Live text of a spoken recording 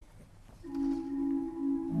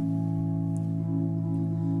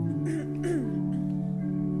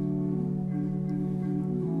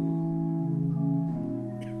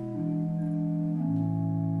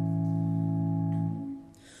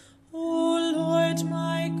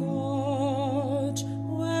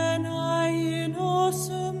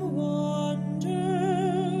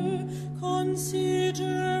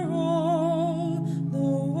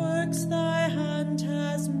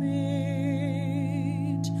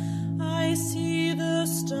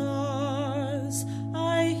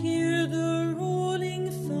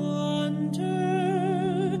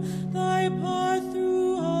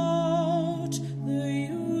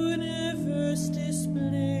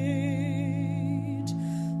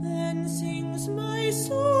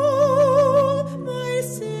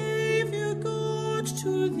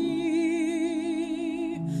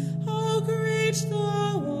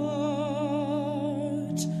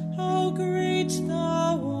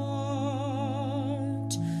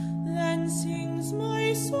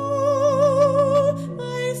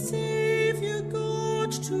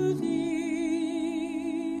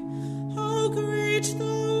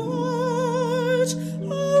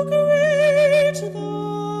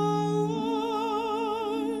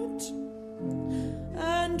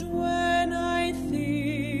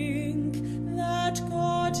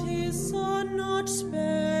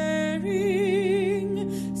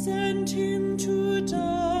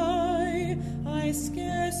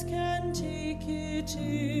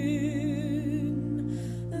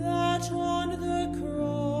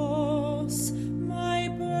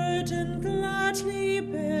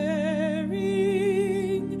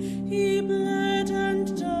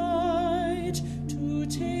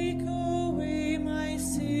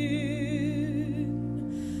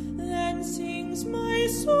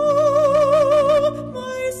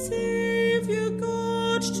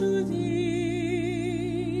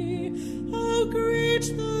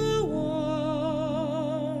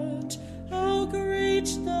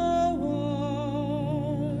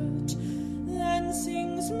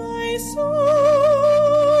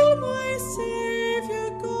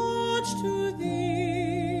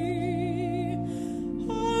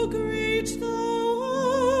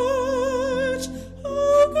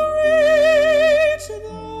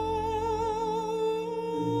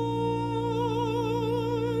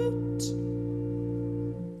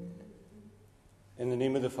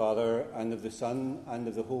Father, and of the Son, and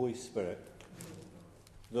of the Holy Spirit.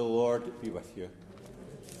 The Lord be with you.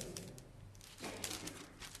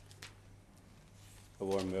 A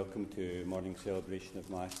warm welcome to morning celebration of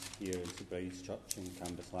Mass here in St Bride's Church in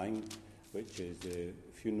Cambuslang, which is the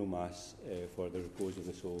funeral Mass for the repose of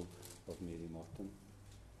the soul of Mary Morton.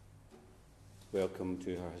 Welcome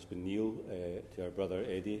to her husband Neil, to her brother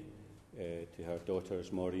Eddie, to her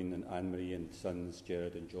daughters Maureen and Anne-Marie, and sons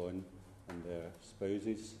Gerard and John, and their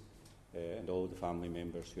spouses, and all the family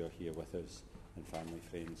members who are here with us, and family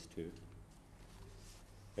friends too.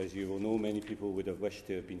 As you will know, many people would have wished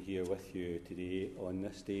to have been here with you today on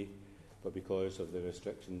this day, but because of the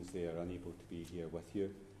restrictions they are unable to be here with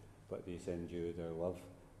you, but they send you their love,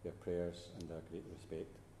 their prayers and their great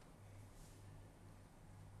respect.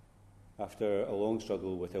 After a long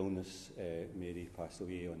struggle with illness, Mary passed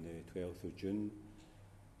away on the 12th of June.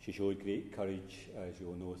 She showed great courage, as you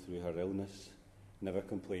will know, through her illness, never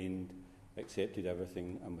complained, accepted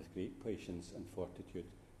everything, and with great patience and fortitude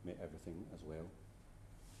met everything as well.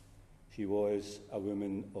 She was a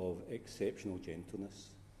woman of exceptional gentleness.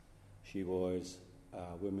 She was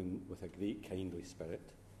a woman with a great kindly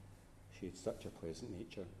spirit. She had such a pleasant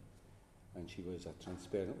nature, and she was a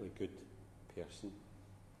transparently good person.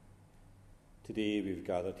 Today we've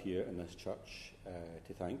gathered here in this church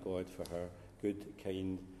to thank God for her good,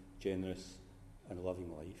 kind, generous and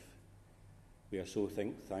loving life. We are so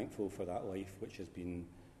thankful for that life which has been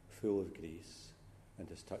full of grace and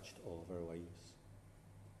has touched all of our lives.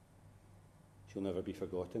 She'll never be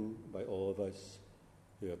forgotten by all of us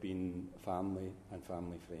who have been family and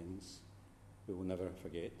family friends. We will never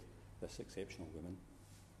forget this exceptional woman.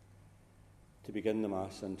 To begin the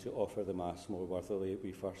Mass and to offer the Mass more worthily,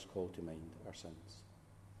 we first call to mind our sins.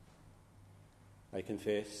 I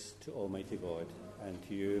confess to Almighty God and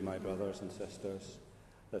to you, my brothers and sisters,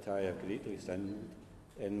 that I have greatly sinned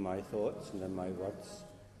in my thoughts and in my words,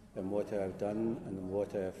 in what I have done and in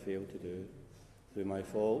what I have failed to do, through my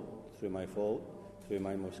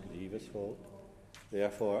most grievous fault.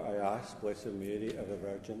 Therefore I ask Blessed Mary, ever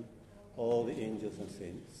Virgin, all the angels and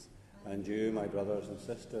saints, and you, my brothers and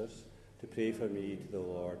sisters, to pray for me to the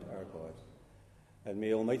Lord our God. And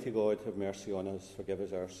may Almighty God have mercy on us, forgive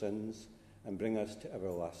us our sins, and bring us to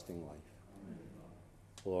everlasting life. Amen.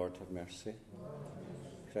 Lord, have mercy.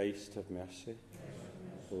 Christ, have mercy.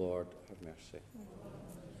 Lord, have mercy.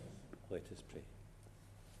 Let us pray.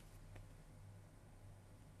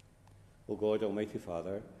 O God, Almighty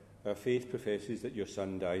Father, our faith professes that your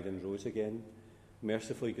Son died and rose again.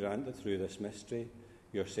 Mercifully grant that through this mystery,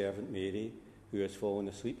 your servant Mary, who has fallen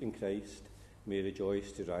asleep in Christ, may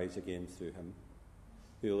rejoice to rise again through him,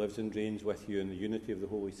 who lives and reigns with you in the unity of the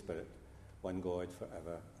Holy Spirit, one God, for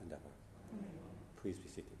ever and ever. Amen. Please be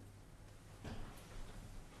seated.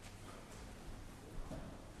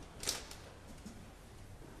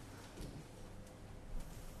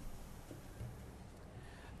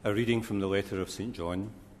 A reading from the letter of St. John.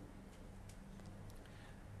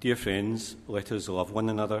 Dear friends, let us love one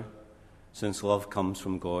another, since love comes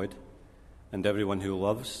from God, and everyone who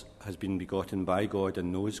loves has been begotten by God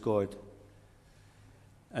and knows God.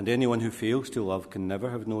 And anyone who fails to love can never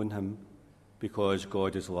have known him, because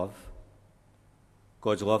God is love.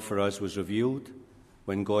 God's love for us was revealed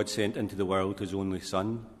when God sent into the world his only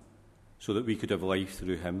Son, so that we could have life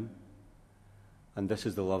through him. And this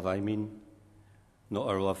is the love I mean, not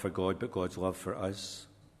our love for God, but God's love for us.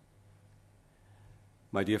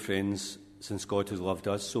 My dear friends, since God has loved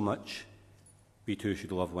us so much, we too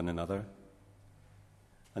should love one another.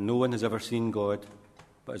 And no one has ever seen God,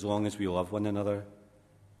 but as long as we love one another,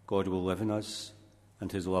 God will live in us,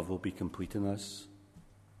 and his love will be complete in us.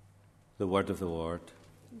 The word of the Lord.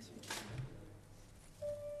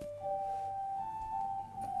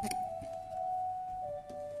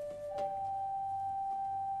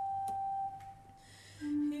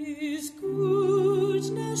 His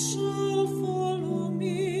goodness shall follow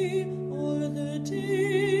me all the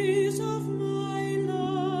days of my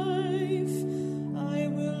life. I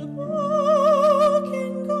will walk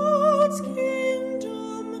in God's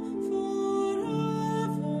kingdom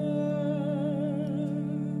forever.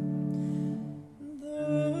 The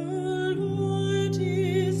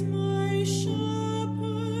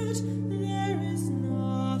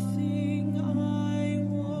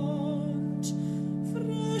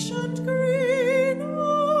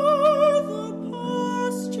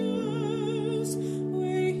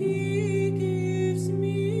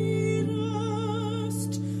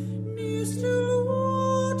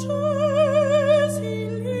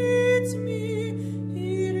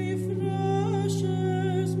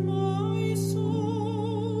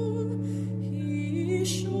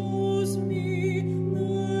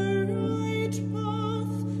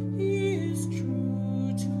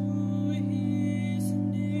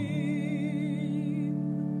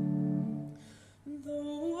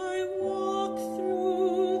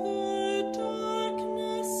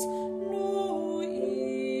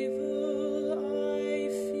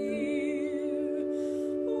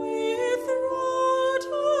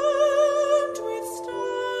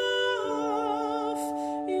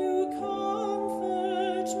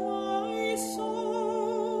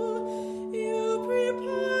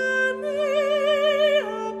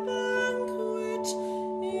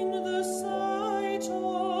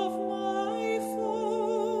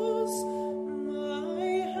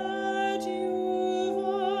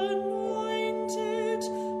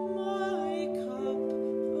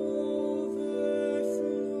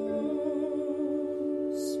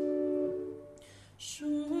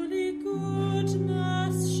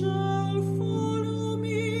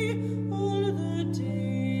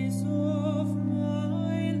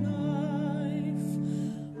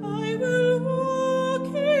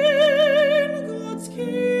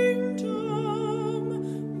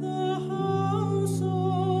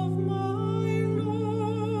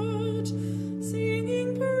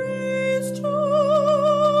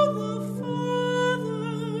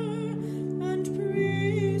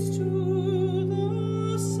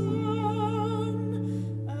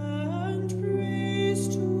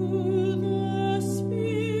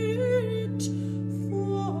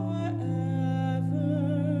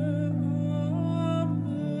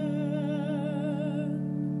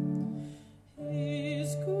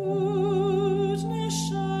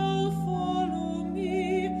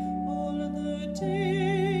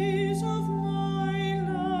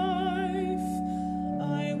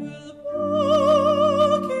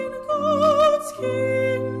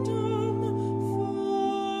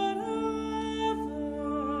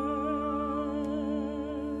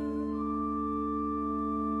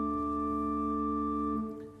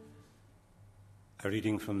A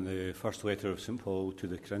reading from the first letter of St. Paul to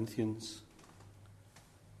the Corinthians.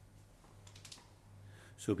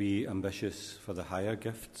 So be ambitious for the higher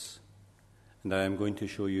gifts, and I am going to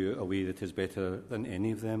show you a way that is better than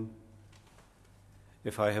any of them.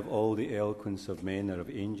 If I have all the eloquence of men or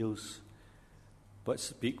of angels, but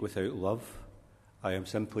speak without love, I am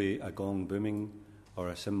simply a gong booming or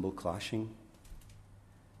a cymbal clashing.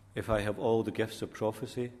 If I have all the gifts of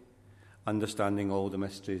prophecy, understanding all the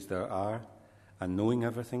mysteries there are, and knowing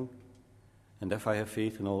everything, and if I have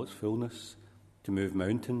faith in all its fullness to move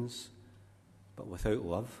mountains, but without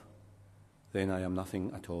love, then I am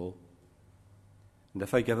nothing at all. And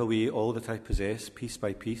if I give away all that I possess piece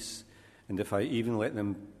by piece, and if I even let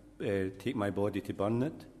them take my body to burn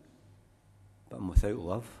it, but am without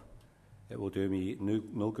love, it will do me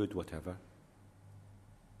no good whatever.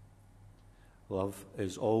 Love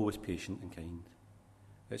is always patient and kind.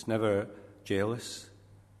 It's never jealous.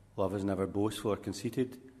 Love is never boastful or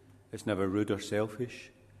conceited. It's never rude or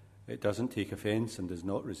selfish. It doesn't take offence and is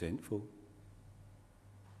not resentful.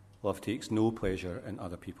 Love takes no pleasure in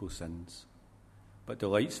other people's sins, but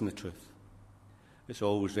delights in the truth. It's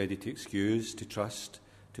always ready to excuse, to trust,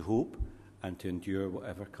 to hope, and to endure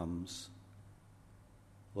whatever comes.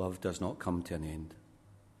 Love does not come to an end.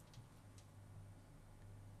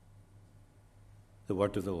 The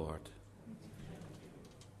word of the Lord.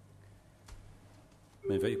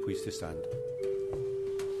 I invite you please to stand.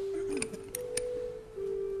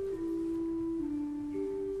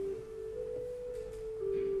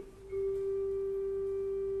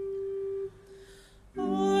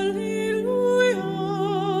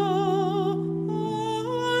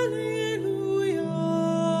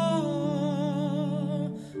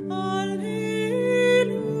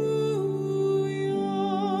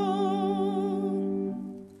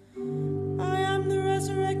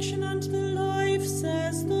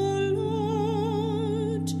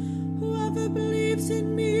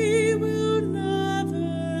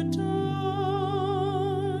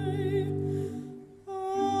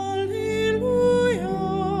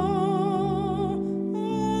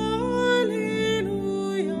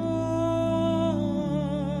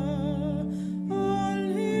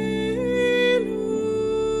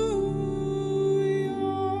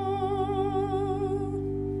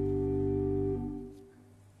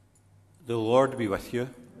 The Lord be with you.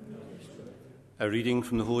 A reading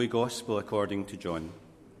from the Holy Gospel according to John.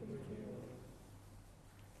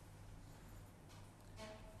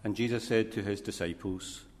 And Jesus said to his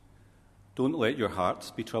disciples, "Don't let your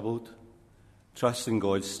hearts be troubled. Trust in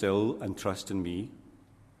God still and trust in me.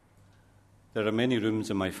 There are many rooms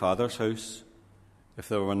in my Father's house. If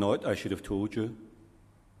there were not, I should have told you.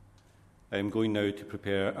 I am going now to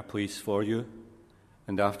prepare a place for you,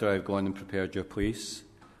 and after I have gone and prepared your place,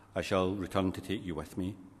 I shall return to take you with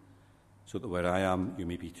me, so that where I am, you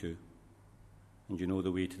may be too. And you know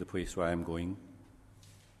the way to the place where I am going."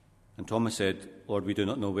 And Thomas said, "Lord, we do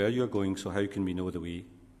not know where you are going, so how can we know the way?"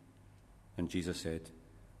 And Jesus said,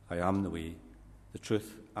 "I am the way, the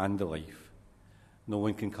truth, and the life. No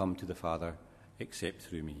one can come to the Father except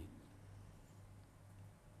through me."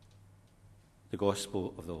 The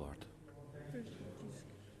Gospel of the Lord.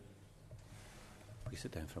 Please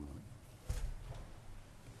sit down for a moment.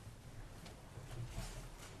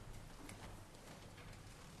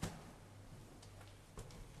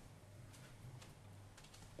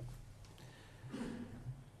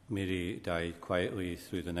 Mary died quietly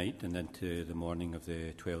through the night and into the morning of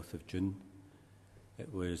the 12th of June.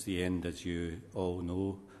 It was the end, as you all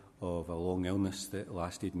know, of a long illness that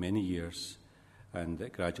lasted many years and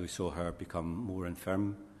that gradually saw her become more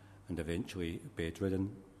infirm and eventually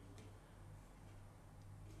bedridden.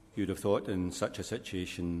 You'd have thought in such a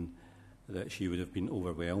situation that she would have been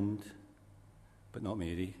overwhelmed, but not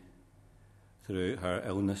Mary. Throughout her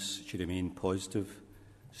illness, she remained positive,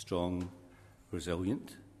 strong,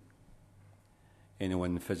 resilient.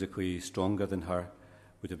 Anyone physically stronger than her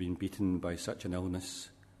would have been beaten by such an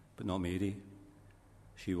illness, but not Mary.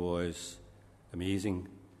 She was amazing,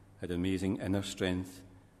 had amazing inner strength,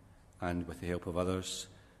 and with the help of others,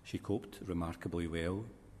 she coped remarkably well,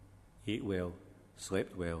 ate well,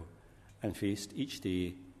 slept well, and faced each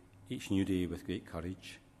new day with great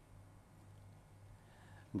courage.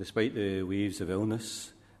 And despite the waves of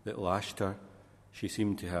illness that lashed her, she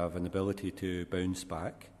seemed to have an ability to bounce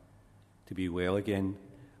back, to be well again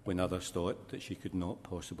when others thought that she could not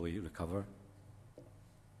possibly recover.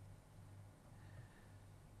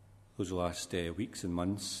 Those last weeks and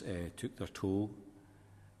months took their toll,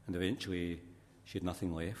 and eventually she had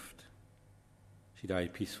nothing left. She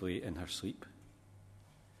died peacefully in her sleep.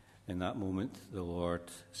 In that moment, the Lord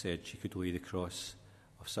said she could lay the cross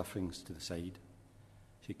of sufferings to the side.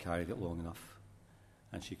 She carried it long enough,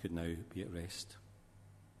 and she could now be at rest.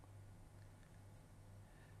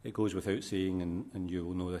 It goes without saying, and you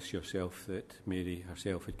will know this yourself, that Mary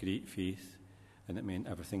herself had great faith, and it meant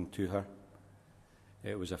everything to her.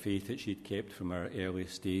 It was a faith that she'd kept from her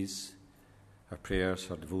earliest days. Her prayers,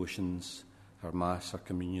 her devotions, her Mass, her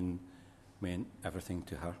communion meant everything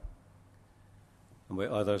to her. And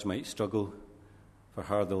while others might struggle, for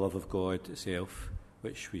her the love of God itself,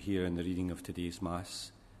 which we hear in the reading of today's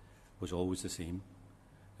Mass, was always the same.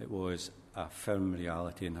 It was a firm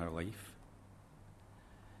reality in her life.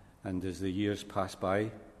 And as the years passed by,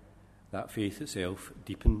 that faith itself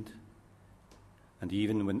deepened. And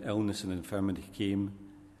even when illness and infirmity came,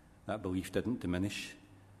 that belief didn't diminish,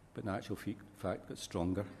 but in actual fact got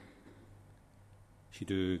stronger. She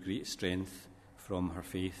drew great strength from her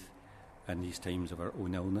faith in these times of her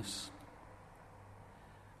own illness.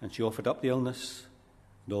 And she offered up the illness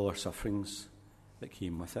and all her sufferings that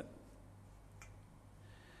came with it.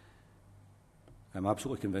 I'm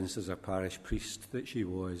absolutely convinced as a parish priest that she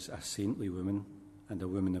was a saintly woman and a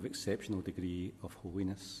woman of exceptional degree of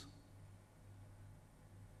holiness.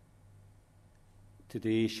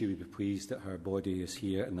 Today she would be pleased that her body is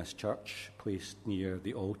here in this church, placed near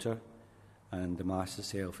the altar, and the Mass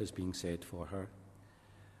itself is being said for her.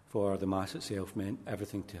 For the Mass itself meant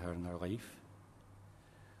everything to her in her life.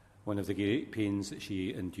 One of the great pains that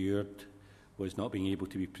she endured was not being able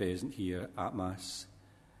to be present here at Mass,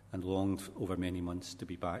 and longed over many months to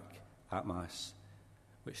be back at Mass,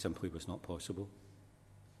 which simply was not possible.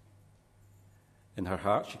 In her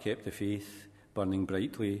heart she kept the faith burning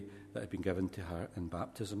brightly that had been given to her in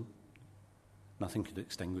baptism. Nothing could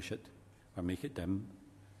extinguish it or make it dim.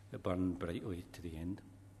 It burned brightly to the end.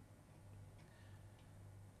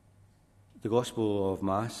 The Gospel of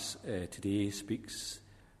Mass today speaks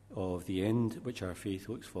of the end which our faith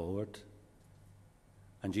looks forward.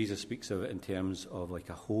 And Jesus speaks of it in terms of like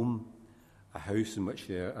a home, a house in which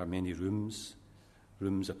there are many rooms,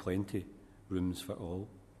 rooms aplenty, rooms for all.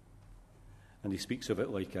 And he speaks of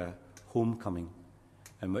it like a homecoming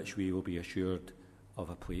in which we will be assured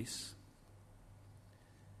of a place.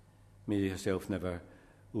 Mary herself never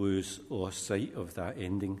lost sight of that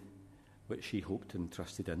ending which she hoped and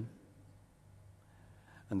trusted in.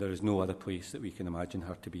 And there is no other place that we can imagine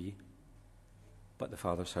her to be but the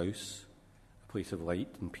Father's house, a place of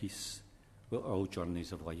light and peace where all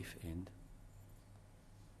journeys of life end.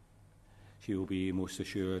 She will be most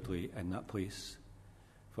assuredly in that place,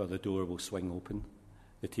 for the door will swing open,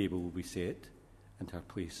 the table will be set, and her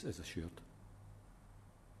place is assured.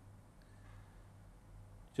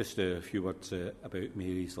 Just a few words about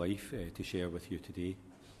Mary's life to share with you today.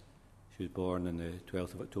 She was born on the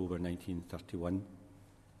 12th of October 1931.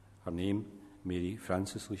 Her name, Mary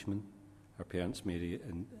Frances Leishman. Her parents, Mary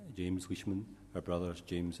and James Leishman. Her brothers,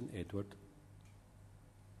 James and Edward.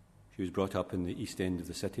 She was brought up in the east end of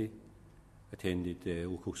the city, attended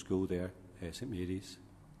local school there, St Mary's.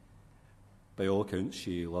 By all accounts,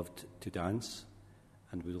 she loved to dance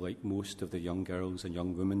and would, like most of the young girls and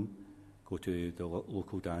young women, go to the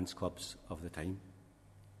local dance clubs of the time.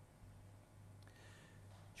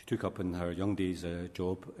 She took up in her young days a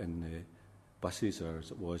job in the buses, or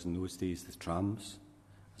as it was in those days, the trams,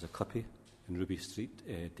 as a clippy in Ruby Street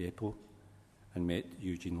depot, and met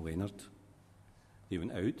Eugene Leonard. They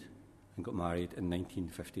went out and got married in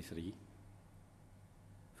 1953.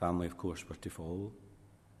 Family, of course, were to follow: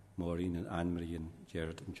 Maureen and Anne-Marie and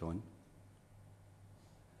Gerard and John.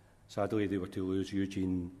 Sadly, they were to lose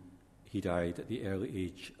Eugene. He died at the early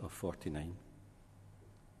age of 49.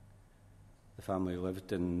 The family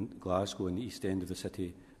lived in Glasgow in the east end of the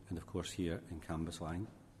city, and of course here in Cambuslang.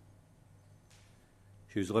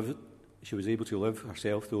 She was able to live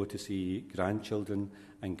herself, though, to see grandchildren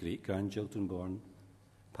and great-grandchildren born: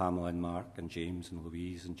 Pamela and Mark and James and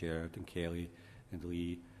Louise and Gerard and Kelly and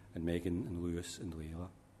Lee and Megan and Lewis and Layla.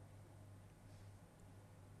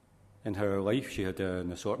 In her life, she had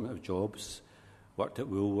an assortment of jobs, worked at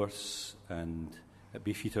Woolworths and at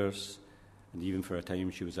Beefeaters, and even for a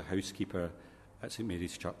time she was a housekeeper at St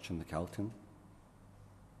Mary's Church in the Calton.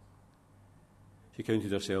 She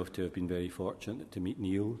counted herself to have been very fortunate to meet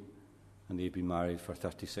Neil, and they've been married for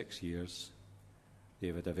 36 years.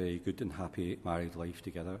 They've had a very good and happy married life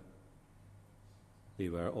together. They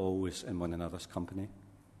were always in one another's company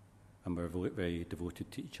and were very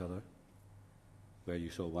devoted to each other. Where you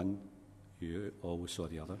saw one, you always saw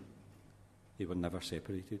the other. They were never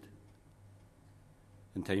separated.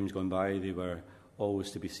 In times gone by, they were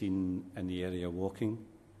always to be seen in the area walking,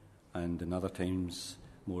 and in other times,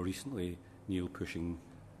 more recently, Neil pushing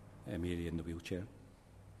Mary in the wheelchair.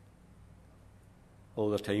 All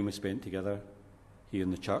their time was spent together. here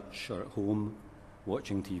in the church or at home,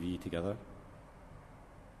 watching TV together.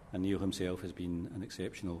 And Neil himself has been an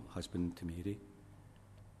exceptional husband to Mary,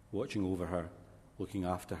 watching over her, looking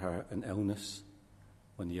after her in illness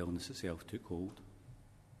when the illness itself took hold.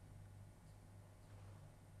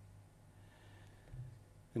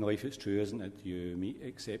 In life it's true, isn't it? You meet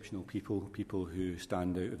exceptional people, people who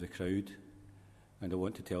stand out of the crowd. And I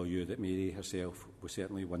want to tell you that Mary herself was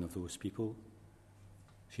certainly one of those people.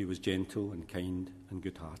 She was gentle and kind and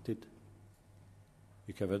good-hearted.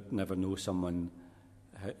 You could never know how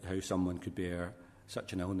someone could bear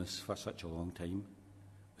such an illness for such a long time,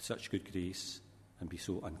 with such good grace, and be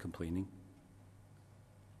so uncomplaining.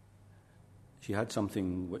 She had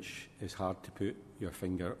something which is hard to put your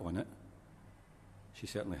finger on it. She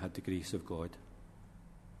certainly had the grace of God.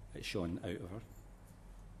 It shone out of her.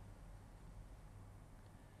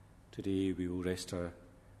 Today we will lay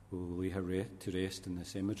her to rest in the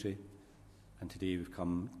cemetery, and today we've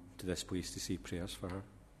come to this place to say prayers for her.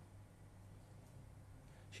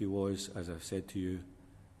 She was, as I've said to you,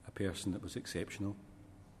 a person that was exceptional.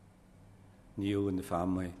 Neil and the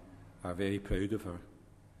family are very proud of her,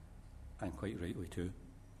 and quite rightly too.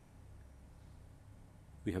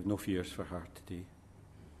 We have no fears for her today.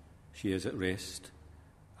 She is at rest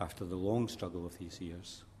after the long struggle of these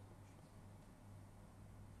years.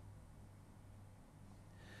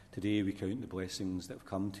 Today we count the blessings that have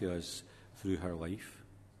come to us through her life.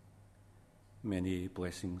 Many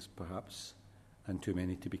blessings, perhaps, and too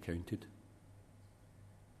many to be counted.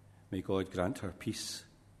 May God grant her peace,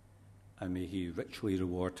 and may he richly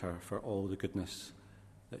reward her for all the goodness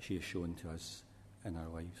that she has shown to us in our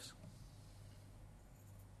lives.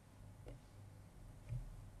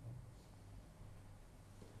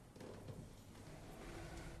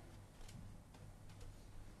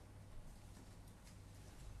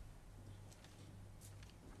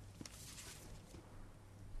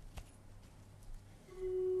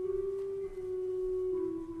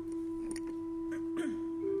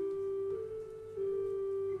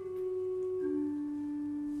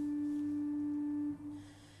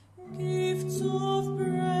 Gifts of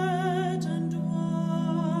bread and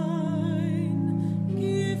wine,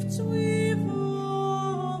 gifts we've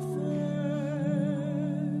offered,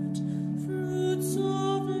 fruits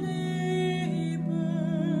of labor,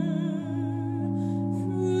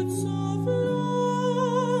 fruits of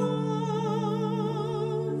love,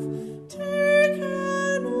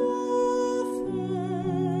 taken,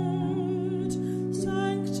 offered,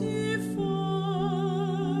 sanctified.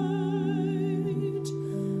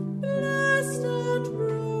 Blessed and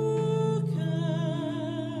broken,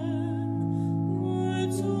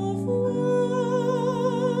 words of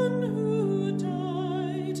one who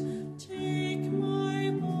died, take my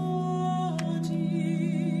body,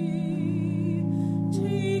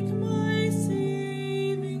 take my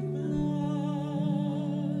saving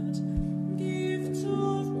blood, gifts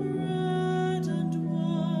of bread and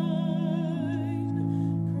wine,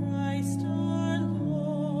 Christ our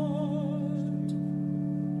Lord.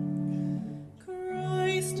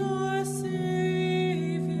 Christ our Saviour,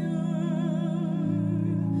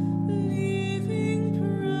 living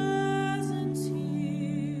presence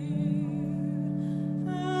here,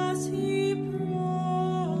 as he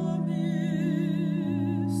promised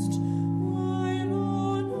while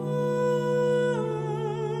on earth.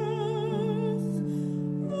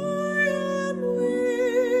 I am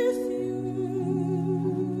with you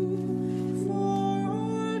for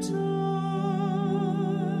all time.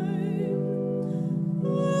 I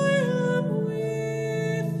am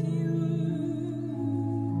with you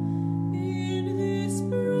in this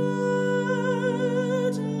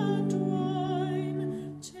bread and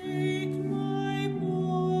wine. Take my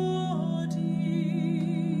body,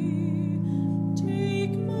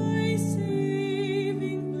 take my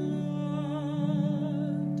saving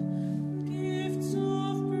blood, gifts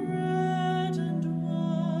of bread and wine,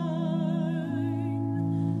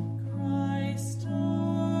 Christ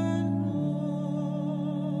our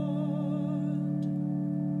Lord.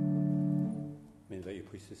 May I invite you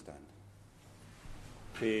please to stand.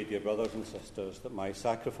 Pray, dear brothers and sisters, that my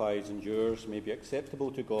sacrifice and yours may be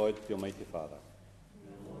acceptable to God, the Almighty Father.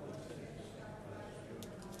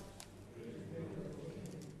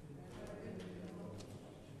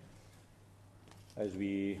 As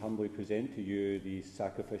we humbly present to you these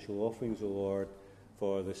sacrificial offerings, O Lord,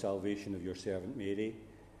 for the salvation of your servant Mary,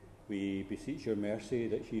 we beseech your mercy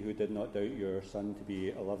that she who did not doubt your Son to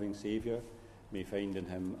be a loving Saviour may find in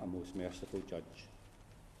him a most merciful judge.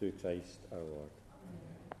 Through Christ our Lord.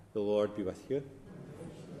 The Lord be with you.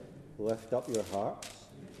 Lift up your hearts.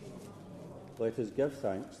 Let us give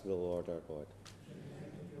thanks to the Lord our God.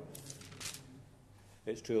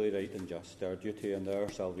 It's truly right and just, our duty and our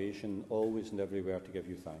salvation, always and everywhere to give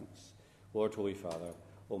you thanks, Lord, Holy Father,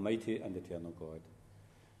 Almighty and eternal God.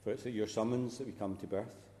 For it's at your summons that we come to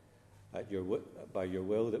birth, by your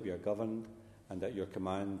will that we are governed, and at your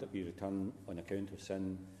command that we return on account of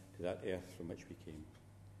sin to that earth from which we came.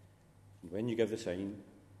 And when you give the sign,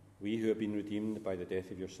 we who have been redeemed by the death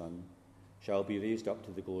of your Son shall be raised up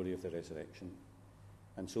to the glory of the resurrection.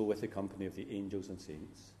 And so with the company of the angels and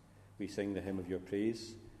saints, we sing the hymn of your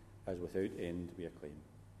praise, as without end we acclaim.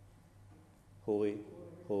 Holy,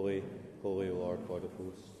 holy, holy Lord God of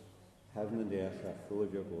hosts, heaven and earth are full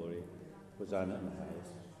of your glory. Hosanna in the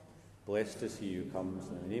highest. Blessed is he who comes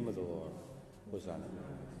in the name of the Lord. Hosanna in the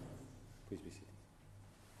highest. Please be seated.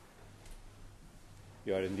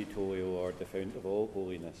 You are indeed holy, O Lord, the fount of all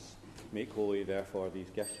holiness. Make holy, therefore, these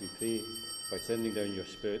gifts, we pray, by sending down your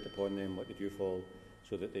Spirit upon them like the dewfall,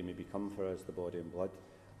 so that they may become for us the body and blood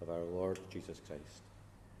of our Lord Jesus Christ.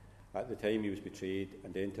 At the time he was betrayed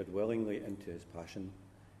and entered willingly into his passion,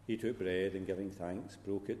 he took bread and, giving thanks,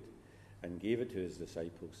 broke it and gave it to his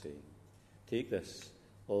disciples, saying, "Take this,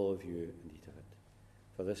 all of you, and eat of it,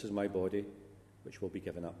 for this is my body, which will be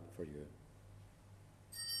given up for you."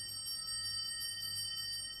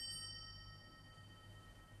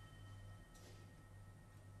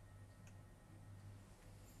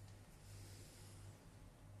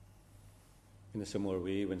 In a similar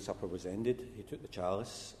way, when supper was ended, he took the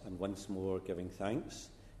chalice, and once more giving thanks,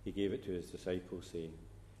 he gave it to his disciples, saying,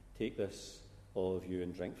 "Take this, all of you,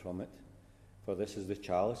 and drink from it, for this is the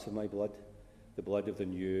chalice of my blood, the blood of the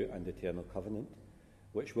new and eternal covenant,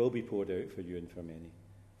 which will be poured out for you and for many,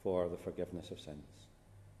 for the forgiveness of sins.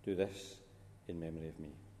 Do this in memory of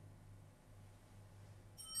me."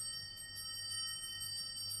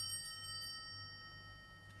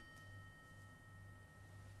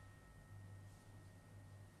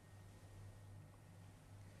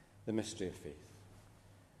 The mystery of faith.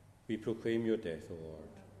 We proclaim your death, O Lord,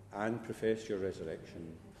 and profess your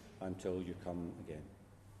resurrection until you come again.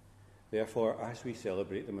 Therefore, as we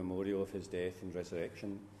celebrate the memorial of his death and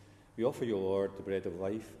resurrection, we offer you, Lord, the bread of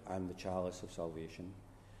life and the chalice of salvation,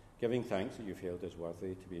 giving thanks that you've held us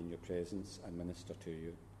worthy to be in your presence and minister to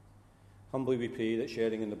you. Humbly we pray that,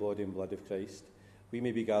 sharing in the body and blood of Christ, we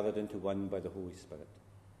may be gathered into one by the Holy Spirit.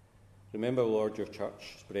 Remember, Lord, your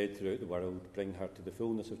church spread throughout the world. Bring her to the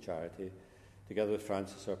fullness of charity, together with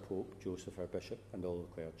Francis our Pope, Joseph our Bishop, and all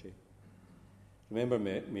the clergy. Remember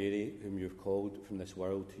Mary, whom you have called from this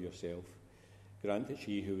world to yourself. Grant that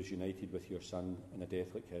she who was united with your Son in a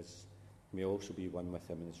death like his may also be one with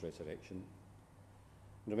him in his resurrection.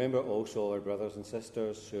 And remember also all our brothers and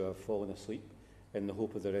sisters who have fallen asleep in the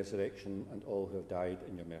hope of the resurrection, and all who have died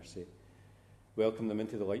in your mercy. Welcome them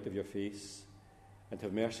into the light of your face, and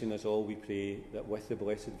have mercy on us all, we pray, that with the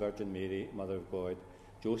Blessed Virgin Mary, Mother of God,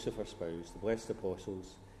 Joseph her spouse, the blessed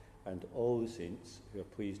apostles, and all the saints who have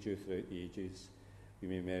pleased you throughout the ages, we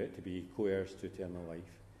may merit to be co-heirs to eternal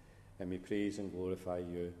life, and may praise and glorify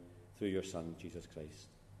you through your Son, Jesus Christ.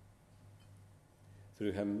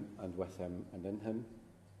 Through him, and with him, and in him,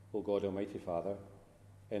 O God, Almighty Father,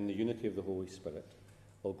 in the unity of the Holy Spirit,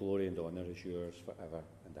 all glory and honour is yours for ever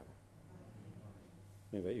and ever.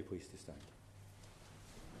 May I invite you please to stand.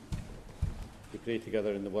 We pray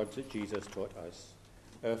together in the words that Jesus taught us.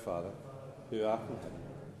 Our Father, who art in heaven,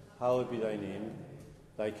 hallowed be thy name.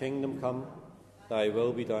 Thy kingdom come, thy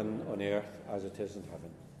will be done on earth as it is in heaven.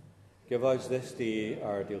 Give us this day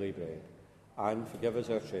our daily bread, and forgive us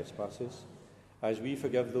our trespasses, as we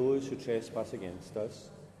forgive those who trespass against us.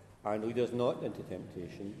 And lead us not into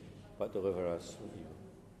temptation, but deliver us from evil.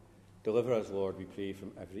 Deliver us, Lord, we pray,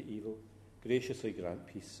 from every evil. Graciously grant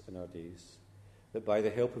peace in our days, that by the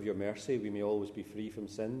help of your mercy we may always be free from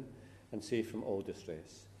sin and safe from all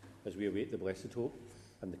distress, as we await the blessed hope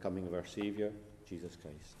and the coming of our Saviour, Jesus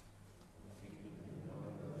Christ.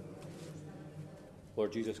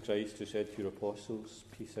 Lord Jesus Christ, who said to your apostles,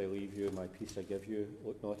 "Peace I leave you, my peace I give you,"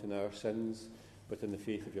 look not in our sins, but in the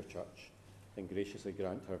faith of your church, and graciously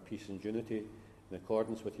grant her peace and unity in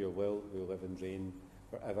accordance with your will, who live and reign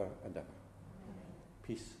for ever and ever.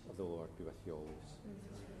 Peace of the Lord be with you always.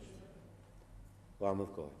 Lamb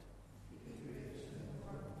of God.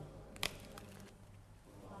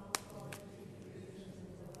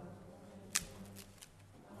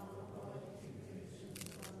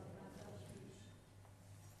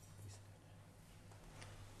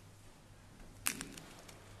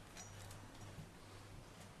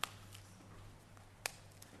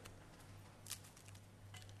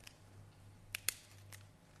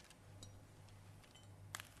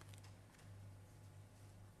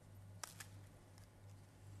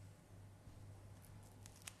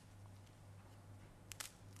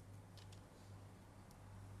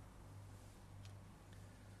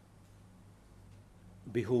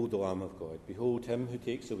 Behold the Lamb of God. Behold him who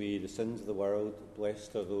takes away the sins of the world.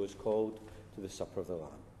 Blessed are those called to the supper of the Lamb.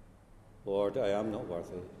 Lord, I am not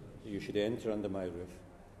worthy that you should enter under my roof.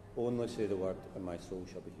 Only say the word, and my soul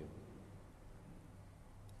shall be healed.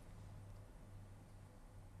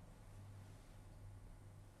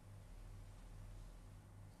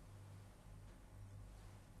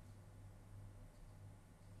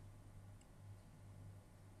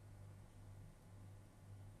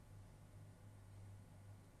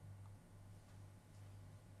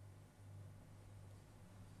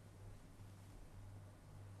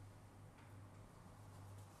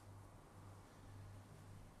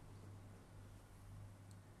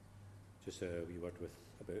 Just a wee word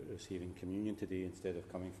about receiving communion today. Instead of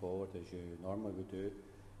coming forward as you normally would do,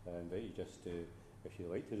 I invite you just to, if you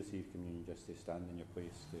like to receive communion, just to stand in your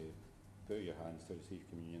place, to put out your hands to receive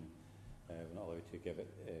communion. We're not allowed to give it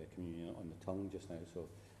communion on the tongue just now, so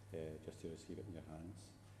just to receive it in your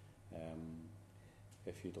hands.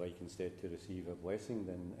 If you'd like instead to receive a blessing,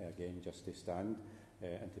 then again just to stand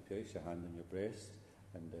and to place your hand on your breast,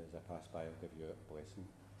 and as I pass by I'll give you a blessing.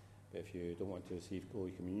 If you don't want to receive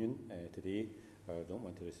Holy Communion today, or don't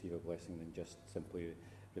want to receive a blessing, then just simply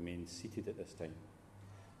remain seated at this time.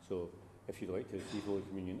 So, if you'd like to receive Holy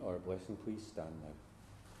Communion or a blessing, please stand now.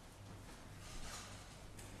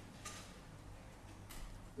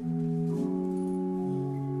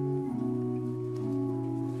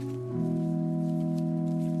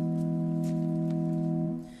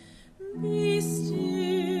 Be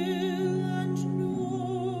still and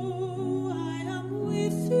know I am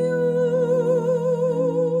with you.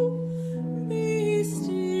 Be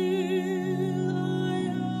still, I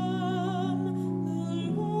am the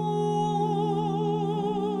Lord.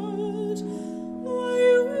 I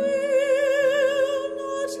will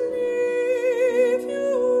not leave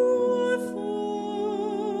you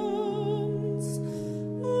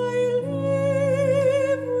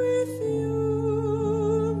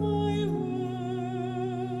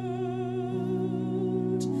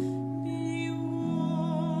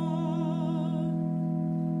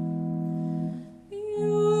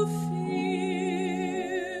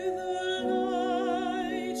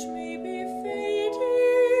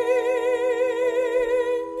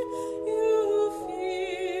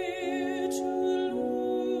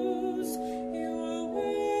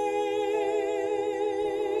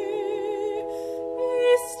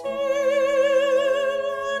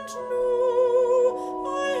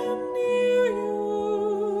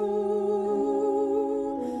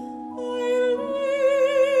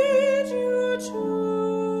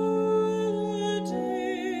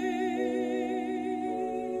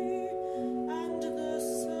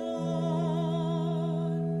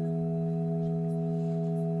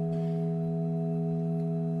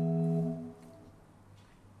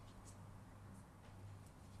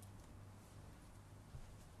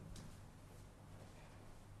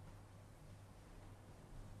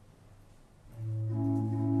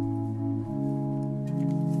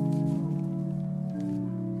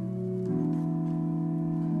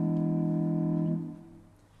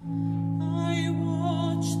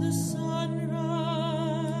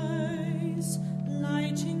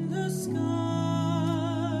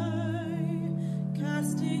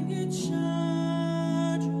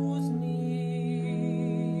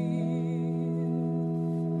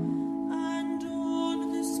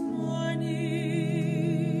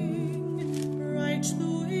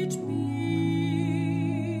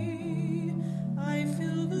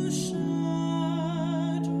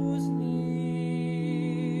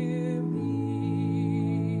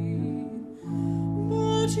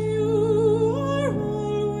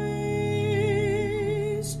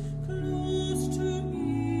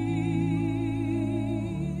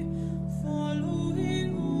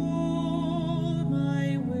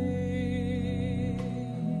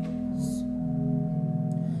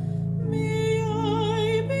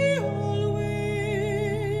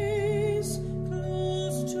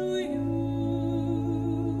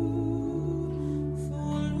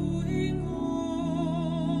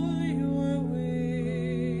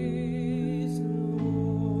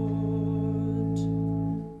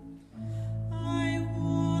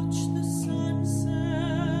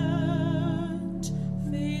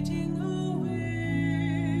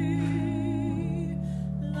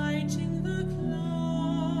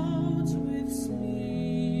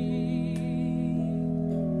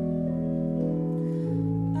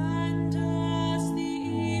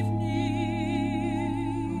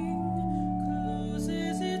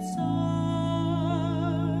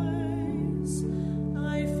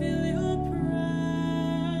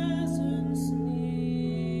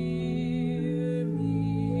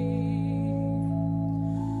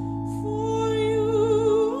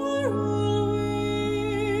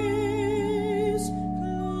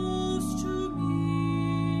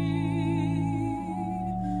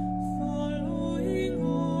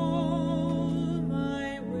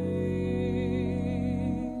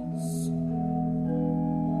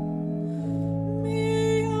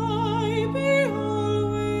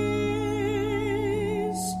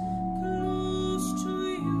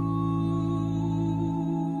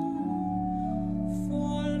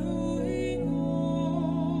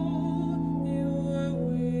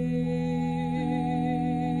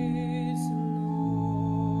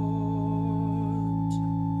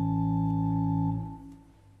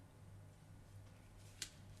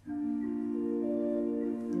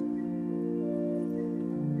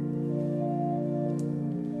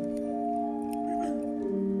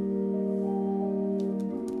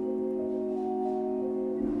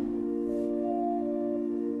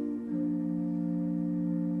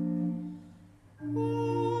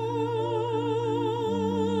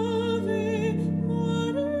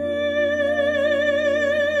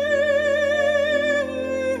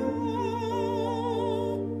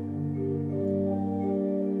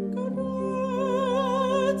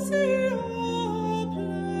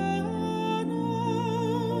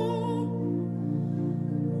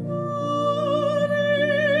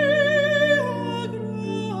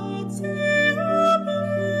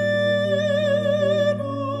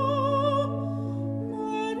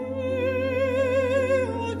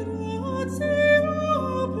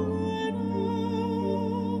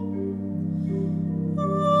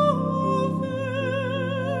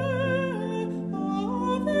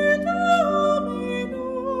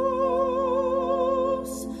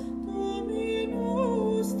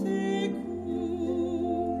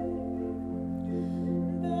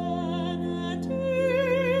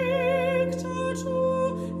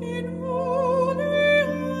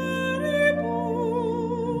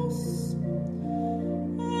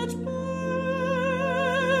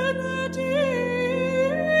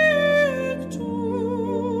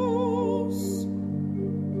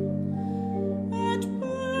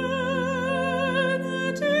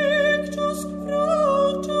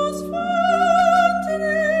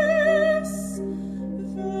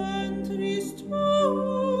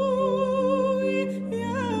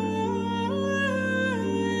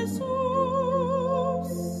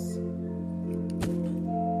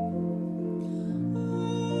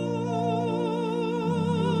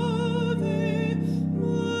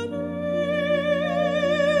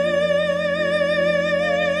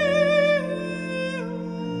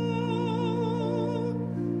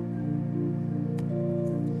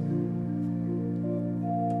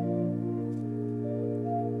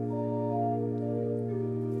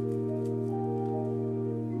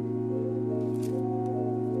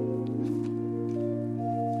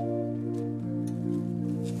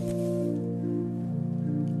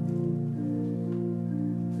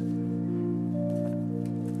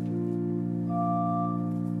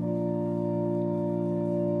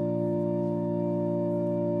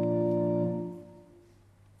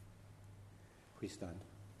Please stand.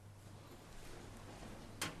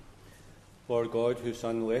 Lord God, whose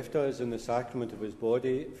Son left us in the sacrament of his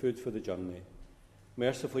body, food for the journey,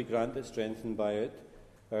 mercifully grant that, strengthened by it,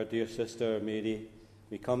 our dear sister Mary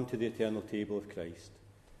may come to the eternal table of Christ,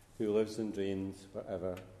 who lives and reigns for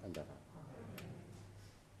ever and ever.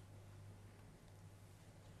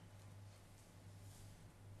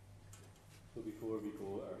 So before we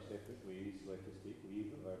go our separate ways, let us take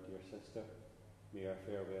leave of our dear sister. May our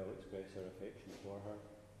farewell express our affection for her.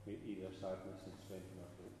 May it ease our sadness and strengthen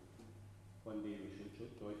our hope. One day we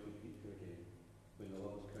shall joyfully meet her again, when the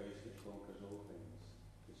love of Christ, which conquers all things,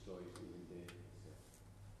 destroys even death itself.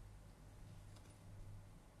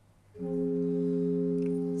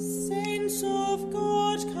 Saints of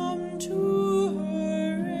God, come to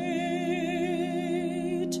her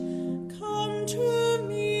aid. Come to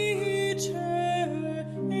meet her,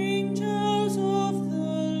 angels of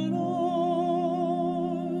the Lord.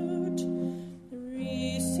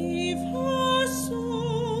 Receive her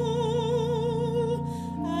soul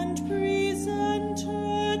and present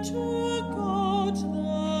her to God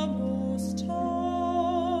the Most High.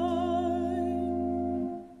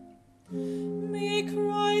 May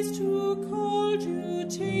Christ, who called you,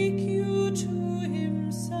 take you to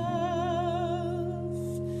himself.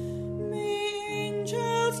 May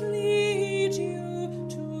angels lead you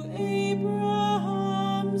to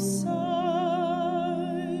Abraham's side.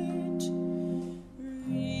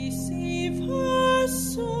 Receive her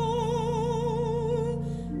soul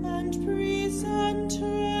and present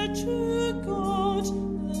her to God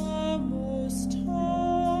the Most High.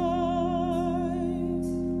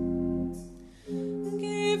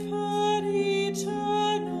 Give her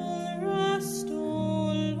eternal rest, O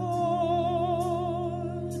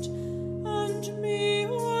Lord, and may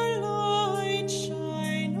your light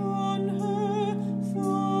shine on her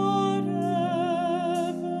forever.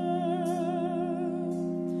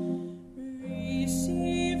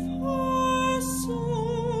 Receive her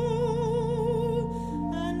soul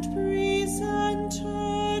and present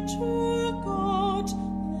her to God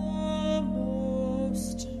the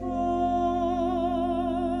Most High.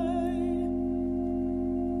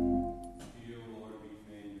 To you, O Lord, we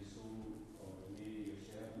commend the soul of Mary, your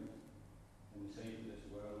servant. In the sight of this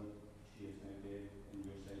world, she is now dead. In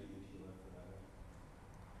your sight may she live forever.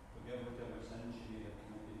 Forgive whatever sins she may have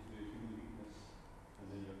committed through human weakness, and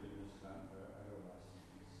in your goodness grant her everlasting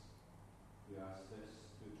peace. We ask this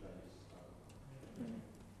through Christ our Lord.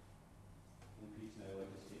 In peace now,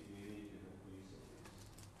 let us take Mary to her place of rest.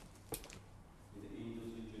 May the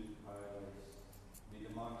angels lead you to paradise. May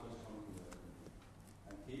the martyrs come to heaven,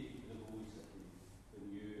 and take you to the holy city, the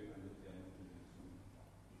new and eternal Jerusalem.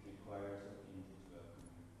 May choirs of angels welcome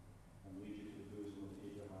you, and lead you to the bosom of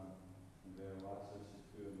Abraham, and where Lazarus is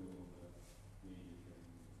poor no longer, may you find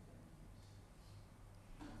eternal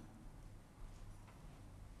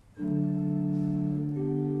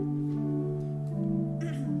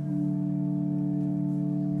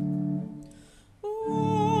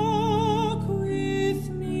Walk with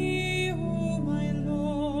me, O my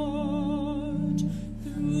Lord,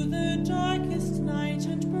 through the darkest night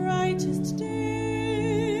and brightest day.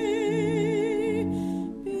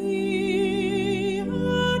 Be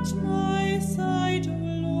at my side, O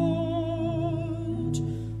Lord.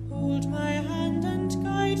 Hold my hand and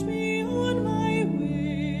guide me on my way.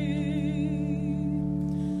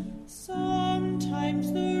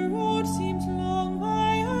 Sometimes the road seems long,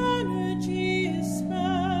 my energy is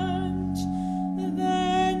spent.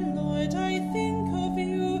 Then, Lord, I think of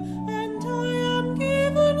you, and I am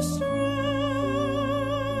given strength.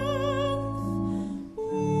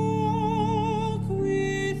 Walk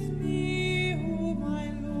with me, O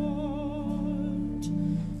my Lord,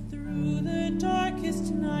 through the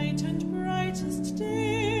darkest night and